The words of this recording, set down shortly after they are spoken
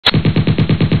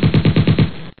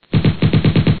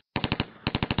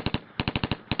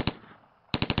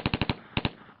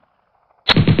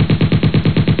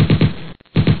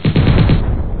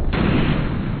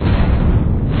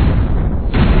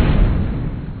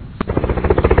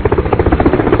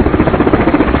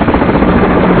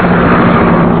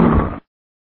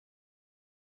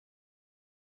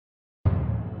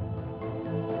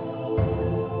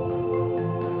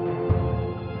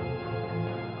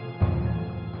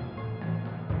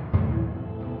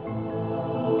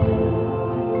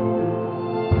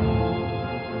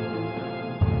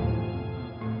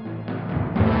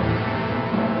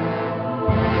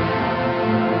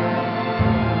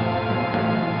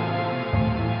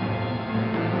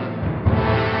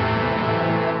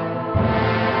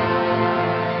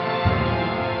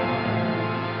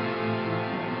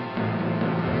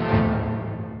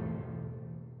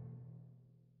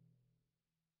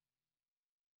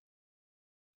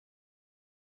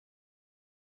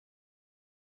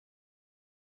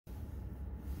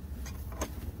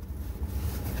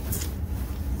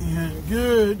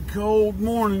Good cold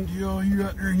morning to all you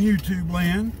out there in YouTube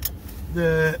land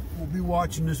that will be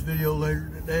watching this video later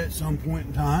today at some point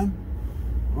in time.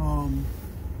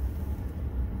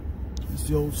 It's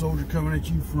the old soldier coming at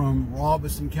you from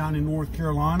Robeson County, North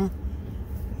Carolina,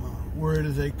 where it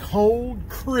is a cold,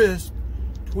 crisp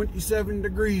 27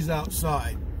 degrees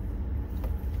outside.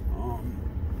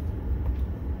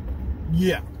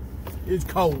 Yeah, it's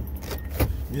cold.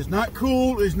 It's not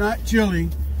cool, it's not chilly,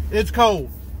 it's cold.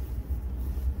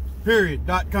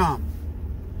 Period.com.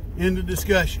 End of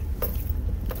discussion.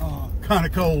 Kind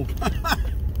of cold.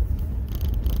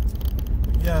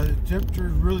 Yeah, the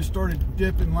temperatures really started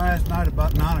dipping last night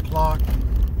about 9 o'clock.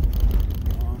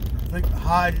 I think the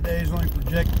high today is only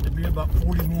projected to be about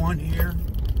 41 here.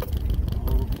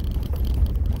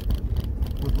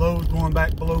 With lows going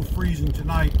back below freezing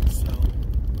tonight. So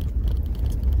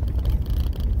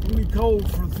it'll be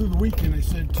cold through the weekend, they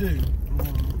said too.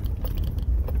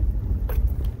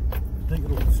 I think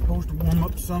it's supposed to warm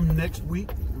up some next week.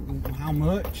 I don't know how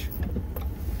much.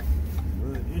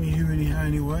 But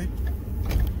anyway.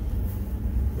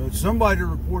 But somebody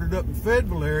reported up in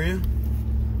Fayetteville area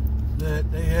that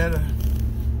they had a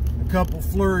couple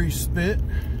flurries spit.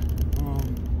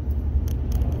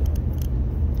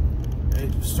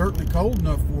 It's certainly cold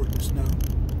enough for it to snow.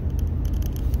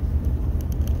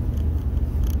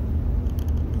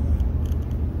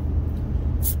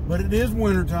 But it is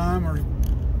winter time, or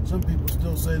some people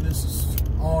still say this is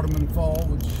autumn and fall,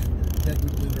 which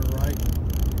technically they're right.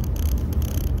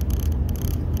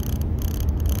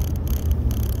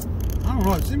 I don't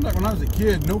know, it seems like when I was a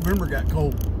kid, November got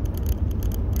cold.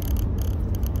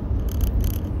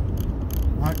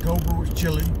 October was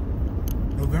chilly.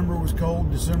 November was cold.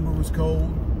 December was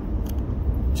cold.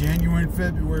 January and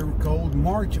February were cold.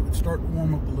 March, it would start to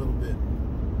warm up a little bit.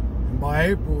 And by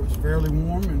April, it's fairly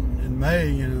warm. And in May,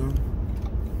 you know.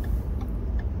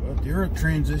 But the earth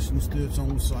transitions through its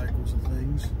own cycles of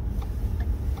things.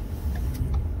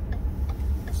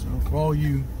 So for all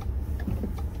you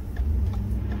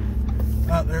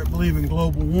out there that believe in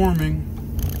global warming,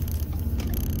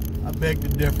 I beg to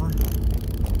differ.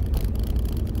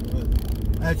 But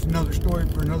that's another story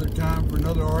for another time, for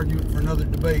another argument, for another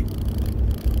debate.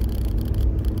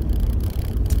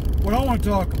 What I want to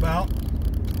talk about,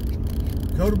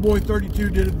 Coda Boy 32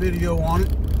 did a video on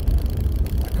it.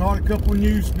 I caught a couple of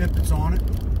news snippets on it.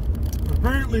 But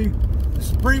apparently, the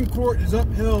Supreme Court has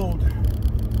upheld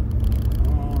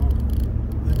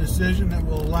the decision that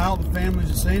will allow the families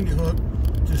of Sandy Hook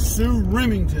to sue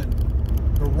Remmington,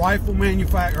 the rifle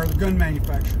manufacturer, or the gun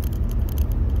manufacturer.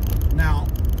 Now,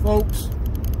 folks,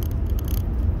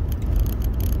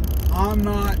 I'm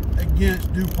not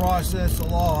against due process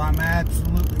of law. I'm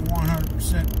absolutely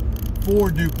 100% for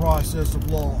due process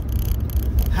of law.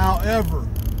 However,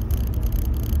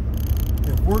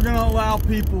 if we're going to allow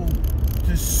people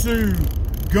to sue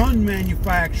gun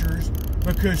manufacturers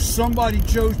because somebody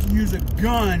chose to use a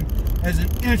gun as an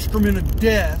instrument of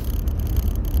death,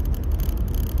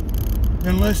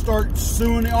 then let's start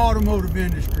suing the automotive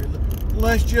industry.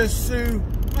 Let's just sue,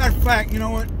 matter of fact, you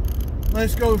know what?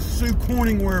 Let's go sue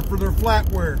Corningware for their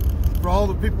flatware, for all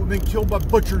the people who've been killed by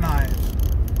butcher knives.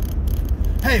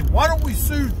 Hey, why don't we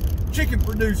sue chicken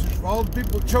producers for all the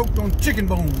people choked on chicken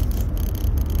bones?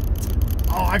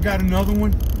 Oh, I got another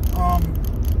one.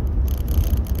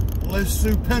 Let's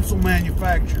sue pencil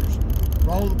manufacturers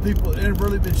for all the people that have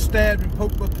really been stabbed and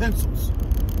poked with pencils.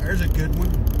 There's a good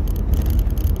one.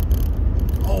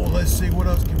 Oh, let's see, what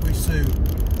else can we sue?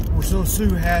 We're so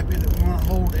sue happy that we want to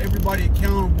hold everybody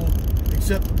accountable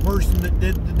except the person that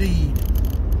did the deed.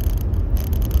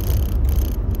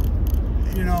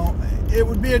 You know, it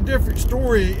would be a different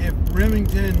story if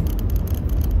Remmington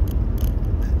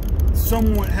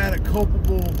somewhat had a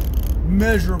culpable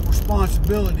measure of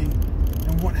responsibility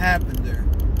in what happened there.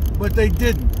 But they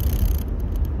didn't.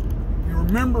 If you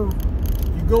remember,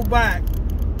 if you go back,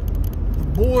 the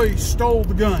boy stole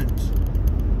the guns.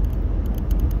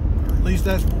 Or at least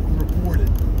that's what we reported.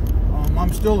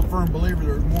 I'm still a firm believer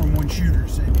there's more than one shooter,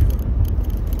 Sandy Hook.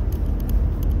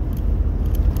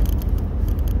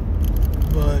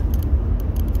 But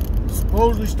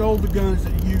supposedly stole the guns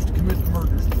that he used to commit the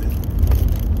murders with.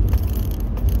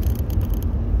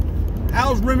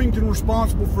 How's Remmington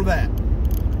responsible for that?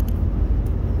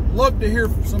 Love to hear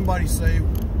from somebody say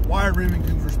why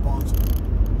Remmington's responsible.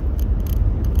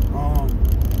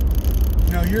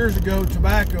 You know, years ago,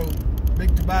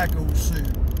 Big Tobacco was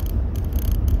sued.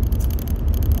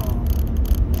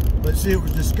 But see, it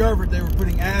was discovered they were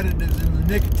putting additives in the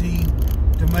nicotine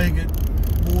to make it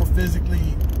more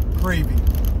physically craving.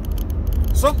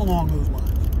 Something along those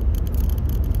lines.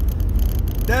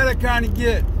 That I kind of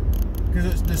get. because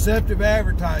it's deceptive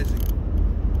advertising.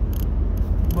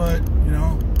 But, you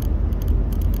know,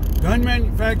 gun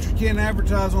manufacturers can't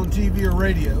advertise on TV or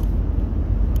radio.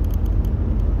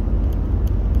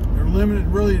 They're limited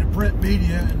really to print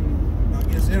media and I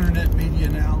guess internet media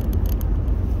now.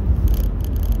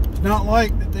 It's not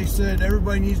like that they said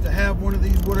everybody needs to have one of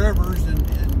these whatevers and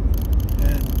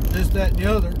this, that, and the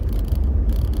other.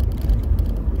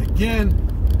 Again,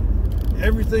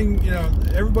 everything, you know,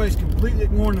 everybody's completely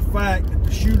ignoring the fact that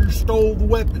the shooter stole the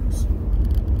weapons.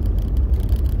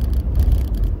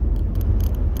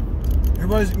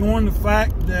 Everybody's ignoring the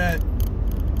fact that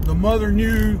the mother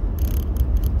knew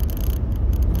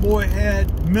the boy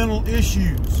had mental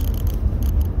issues.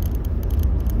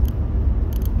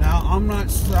 Now, I'm not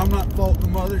faulting the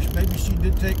mother. Maybe she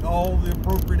did take all the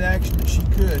appropriate action that she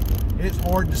could. It's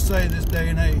hard to say this day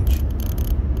and age.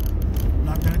 I'm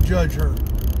not going to judge her.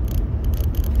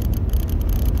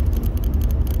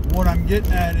 What I'm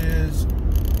getting at is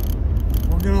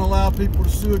we're going to allow people to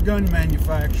sue a gun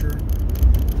manufacturer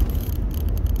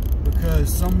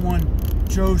because someone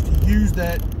chose to use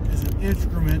that as an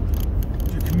instrument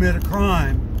to commit a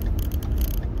crime.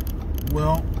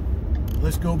 Well,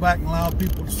 let's go back and allow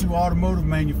people to sue automotive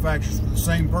manufacturers for the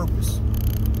same purpose.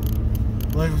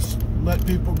 Let's let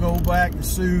people go back and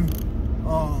sue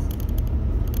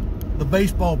the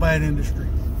baseball bat industry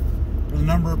for the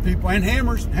number of people, and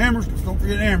hammers, don't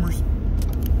forget hammers,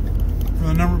 for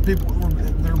the number of people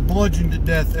that are bludgeoned to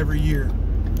death every year.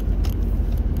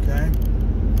 Okay?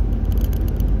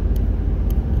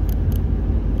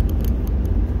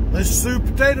 Let's sue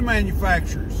potato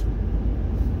manufacturers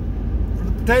for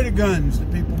the potato guns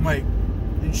that people make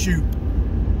and shoot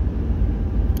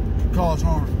to cause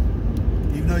harm.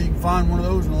 Even though you can find one of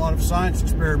those in a lot of science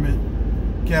experiment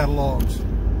catalogs.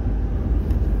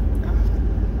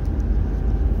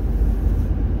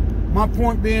 My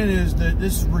point being is that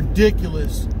this is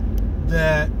ridiculous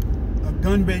that a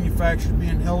gun manufacturer is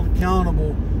being held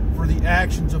accountable for the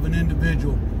actions of an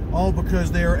individual, all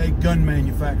because they are a gun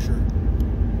manufacturer.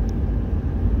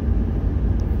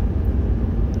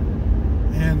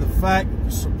 And the fact that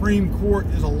the Supreme Court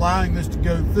is allowing this to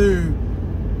go through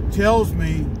tells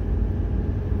me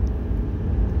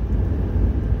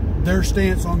their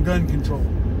stance on gun control.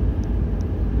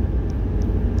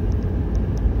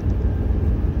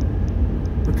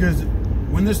 Because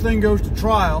when this thing goes to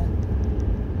trial,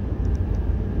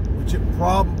 which it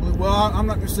probably, well, I'm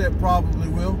not going to say it probably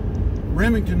will,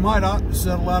 Remmington might opt to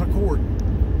settle out of court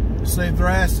to save their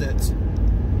assets.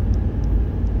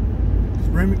 Because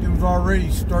Remmington was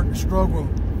already starting to struggle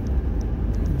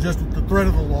just with the threat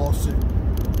of the lawsuit.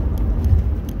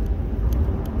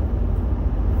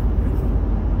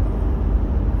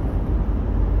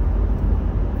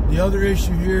 The other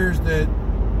issue here is that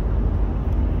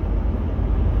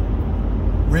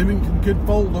Remmington could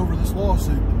fold over this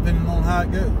lawsuit depending on how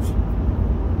it goes.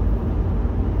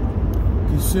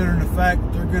 Considering the fact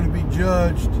that they're going to be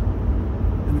judged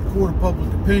in the court of public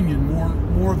opinion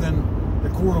more than the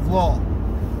court of law.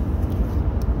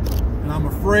 And I'm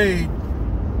afraid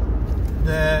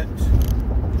that, trying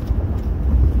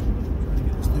to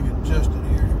get this thing adjusted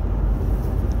here,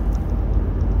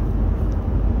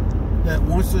 that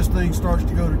once this thing starts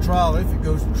to go to trial, if it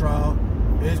goes to trial,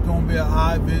 it's going to be a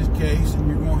high-vis case, and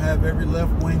you're going to have every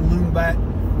left-wing loonbat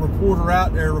reporter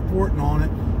out there reporting on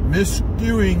it,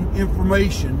 misskewing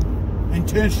information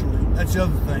intentionally. That's the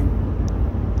other thing.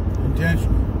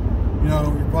 Intentionally. You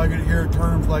know, you're probably going to hear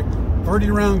terms like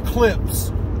 30-round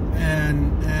clips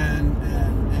and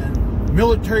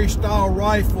military-style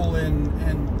rifle and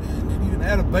it even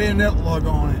had a bayonet lug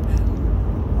on it. And,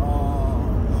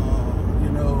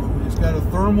 you know, it's got a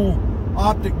thermal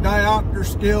optic diopter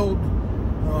scaled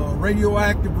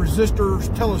radioactive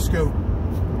resistors telescope.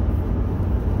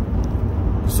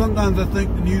 Sometimes I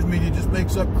think the news media just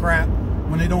makes up crap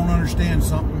when they don't understand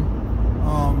something.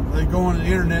 They go on the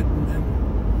internet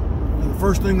and the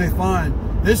first thing they find,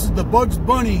 this is the Bugs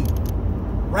Bunny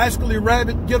Rascally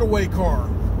Rabbit getaway car.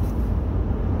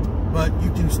 But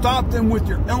you can stop them with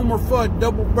your Elmer Fudd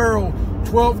double barrel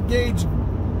 12 gauge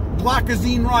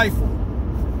Glockazine rifle.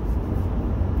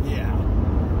 Yeah.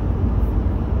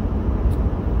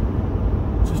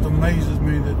 Amazes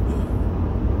me that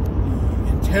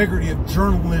the integrity of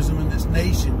journalism in this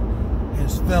nation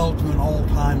has fell to an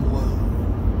all-time low.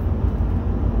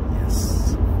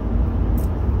 Yes.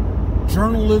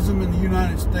 Journalism in the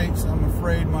United States, I'm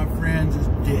afraid, my friends, is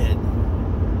dead.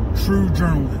 True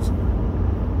journalism.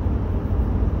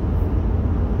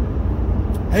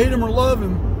 Hate him or love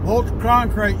him, Walter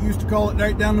Cronkite used to call it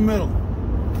right down the middle.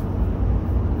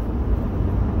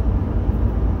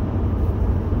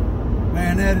 Man,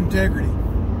 and had integrity.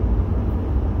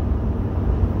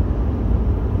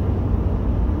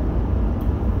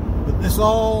 But this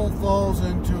all falls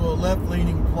into a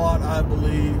left-leaning plot, I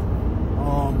believe.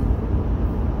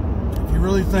 If you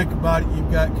really think about it,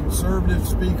 you've got conservative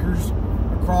speakers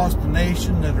across the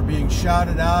nation that are being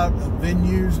shouted out of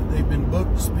venues that they've been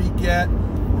booked to speak at,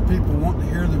 where people want to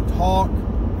hear them talk.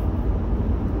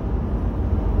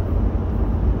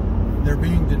 They're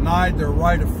being denied their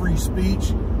right of free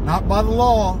speech, not by the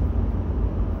law,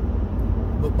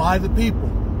 but by the people.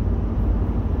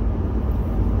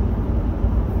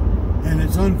 And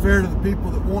it's unfair to the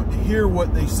people that want to hear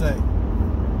what they say.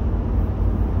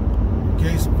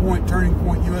 Case in point, Turning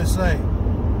Point USA.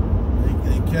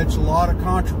 They catch a lot of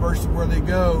controversy where they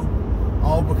go,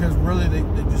 all because really they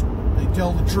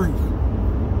tell the truth.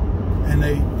 And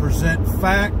they present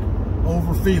fact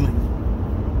over feeling.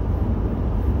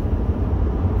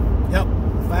 Yep,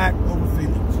 fact over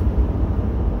feelings.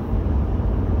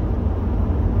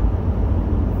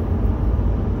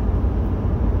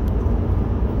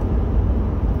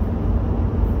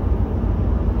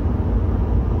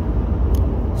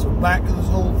 So back to this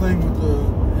whole thing with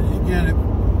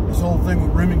this whole thing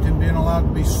with Remmington being allowed to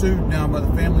be sued now by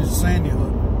the families of Sandy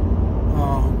Hook.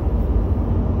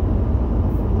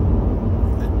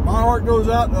 My heart goes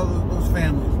out to those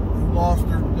families who lost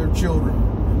their children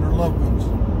and their loved ones.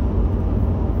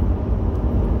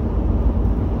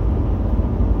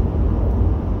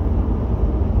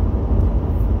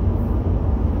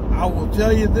 I will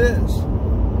tell you this.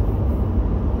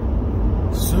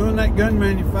 Soon that gun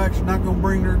manufacturer's not going to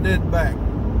bring their dead back.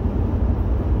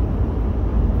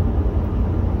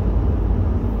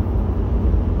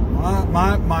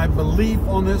 My belief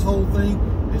on this whole thing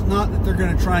is not that they're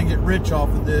going to try and get rich off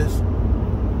of this,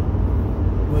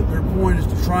 but their point is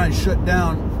to try and shut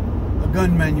down a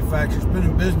gun manufacturer that's been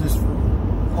in business for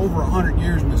over 100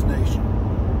 years in this nation.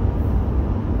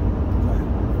 Okay.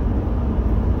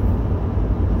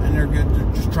 And they're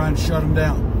just trying to shut them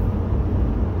down.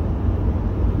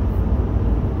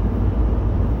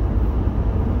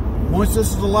 Once this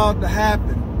is allowed to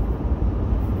happen,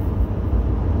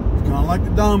 it's kind of like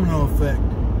the domino effect.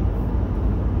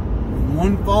 When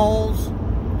one falls,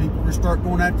 people will start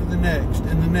going after the next,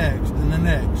 and the next, and the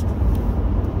next.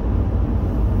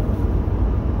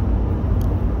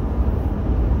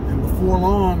 And before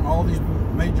long, all these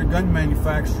major gun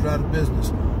manufacturers are out of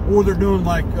business. Or they're doing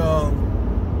like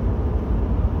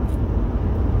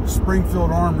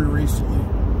Springfield Armory recently.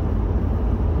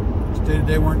 Stated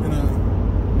they weren't going to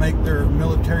make their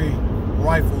military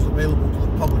rifles available to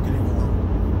the public anymore.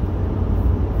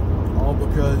 All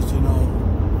because, you know,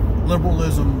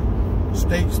 liberalism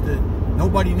states that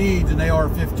nobody needs an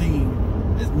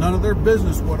AR-15. It's none of their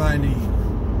business what I need.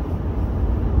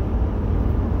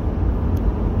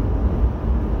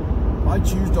 If I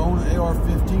choose to own an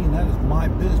AR-15, that is my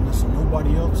business and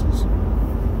nobody else's.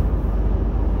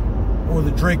 Or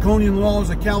the draconian laws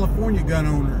of California gun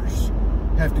owners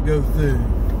have to go through,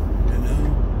 you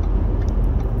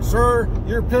know. Sir,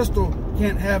 your pistol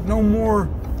can't have no more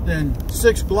than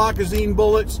 6 Glockazine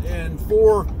bullets and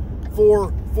four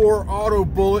auto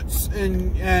bullets,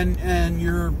 and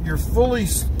your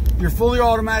fully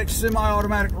automatic,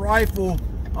 semi-automatic rifle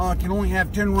can only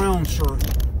have 10 rounds, sir.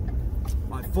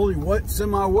 My fully what?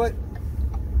 Semi what?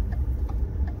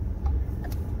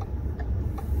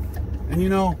 And you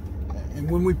know, and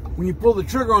when you pull the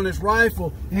trigger on this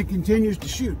rifle, it continues to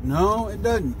shoot. No, it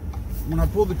doesn't. When I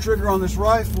pull the trigger on this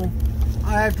rifle,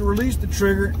 I have to release the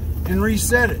trigger and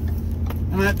reset it.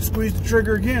 And I have to squeeze the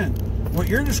trigger again. What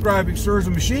you're describing, sir, is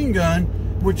a machine gun,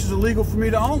 which is illegal for me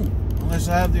to own, unless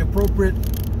I have the appropriate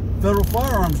federal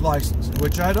firearms license,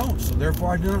 which I don't. So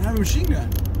therefore, I do not have a machine gun.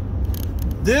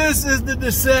 This is the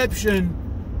deception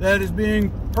that is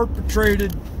being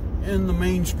perpetrated in the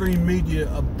mainstream media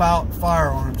about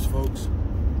firearms, folks.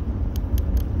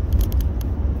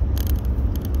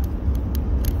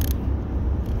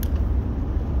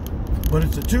 But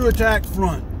it's a two-attack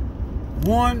front.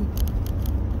 One,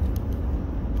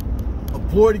 a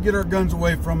ploy to get our guns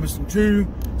away from us, and two,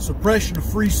 suppression of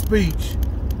free speech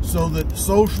so that the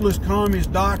socialist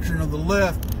communist doctrine of the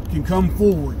left can come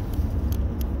forward.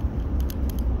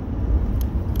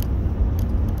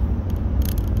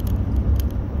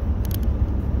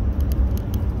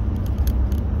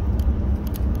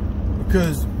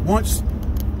 Because once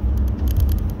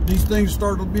these things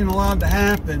start being allowed to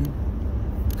happen,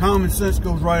 common sense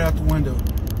goes right out the window.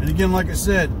 And again, like I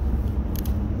said,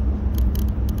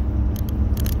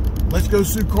 let's go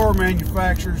sue car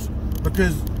manufacturers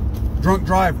because drunk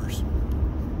drivers.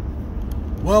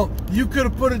 Well, you could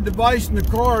have put a device in the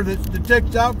car that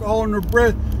detects alcohol in their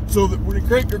breath so that when they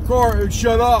crank their car, it would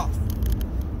shut off.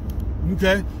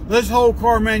 Okay? Let's hold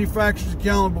car manufacturers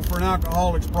accountable for an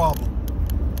alcoholic's problem.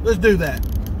 Let's do that.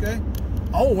 Okay?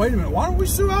 Oh, wait a minute. Why don't we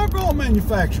sue alcohol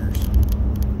manufacturers?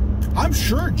 I'm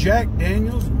sure Jack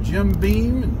Daniels and Jim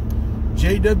Beam and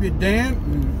J.W. Dant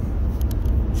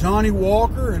and Johnny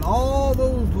Walker and all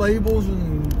those labels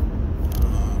and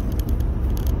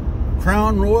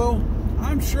Crown Royal,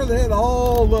 I'm sure they'd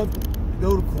all love to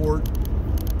go to court.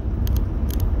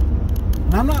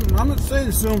 And I'm not saying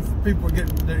to sue them for people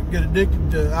that get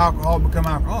addicted to alcohol and become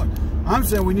alcoholics. I'm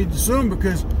saying we need to sue them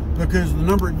because of the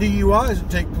number of DUIs that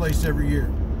take place every year.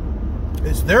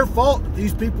 It's their fault that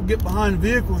these people get behind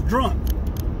vehicles drunk.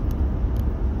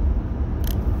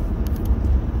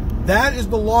 That is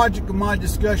the logic of my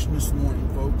discussion this morning,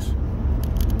 folks.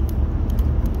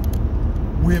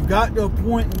 We have got to a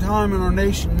point in time in our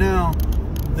nation now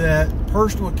that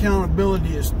personal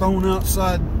accountability is thrown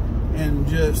outside and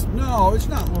just, no, it's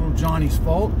not little Johnny's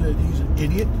fault that he's an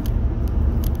idiot.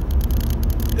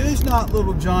 It's not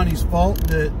little Johnny's fault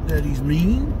that he's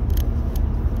mean.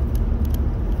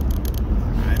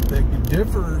 I beg to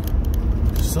differ.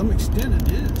 To some extent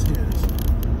it is his.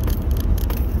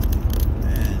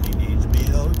 And he needs to be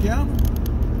held accountable.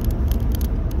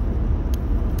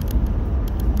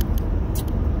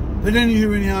 But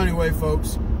anyway,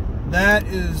 folks, that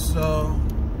is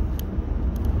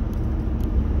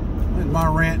my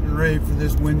rant and rave for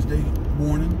this Wednesday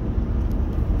morning.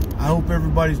 I hope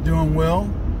everybody's doing well.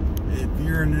 If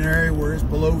you're in an area where it's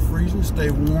below freezing, stay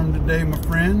warm today, my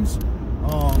friends. You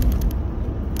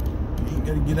ain't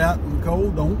got to get out in the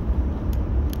cold, don't.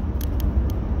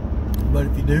 But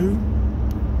if you do,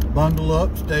 bundle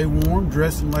up, stay warm,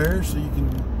 dress in layers so you can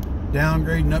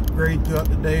downgrade and upgrade throughout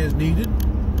the day as needed.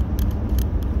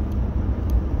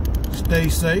 Stay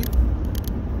safe.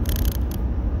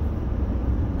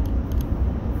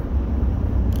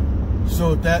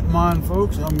 So with that in mind,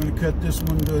 folks, I'm going to cut this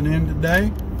one to an end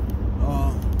today.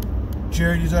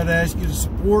 Charities I'd ask you to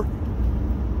support: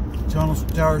 Tunnels for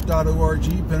Towers.org,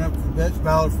 Pen Up for Vets,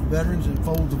 Valor for Veterans, and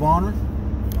Folds of Honor.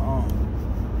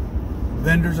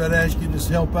 Vendors I'd ask you to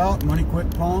help out: Money Quick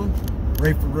Pawn,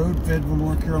 Rayford Road, Fayetteville,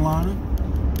 North Carolina.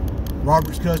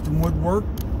 Robert's Custom Woodwork,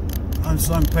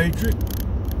 Unsung Patriot.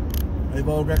 They've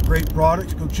all got great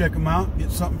products. Go check them out.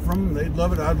 Get something from them. They'd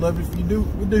love it. I'd love it if you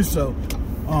would do so.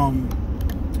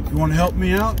 If you want to help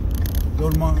me out, go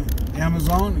to my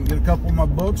Amazon and get a couple of my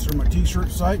books, or my t-shirt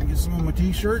site and get some of my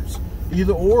t-shirts.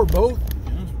 Either or both.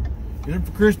 You know, get them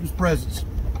for Christmas presents.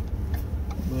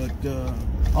 But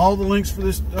all the links for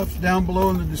this stuff's down below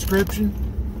in the description.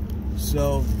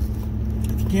 So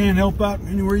if you can, help out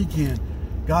anywhere you can.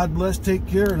 God bless, take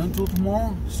care, and until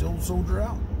tomorrow, Silver Soldier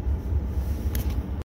out.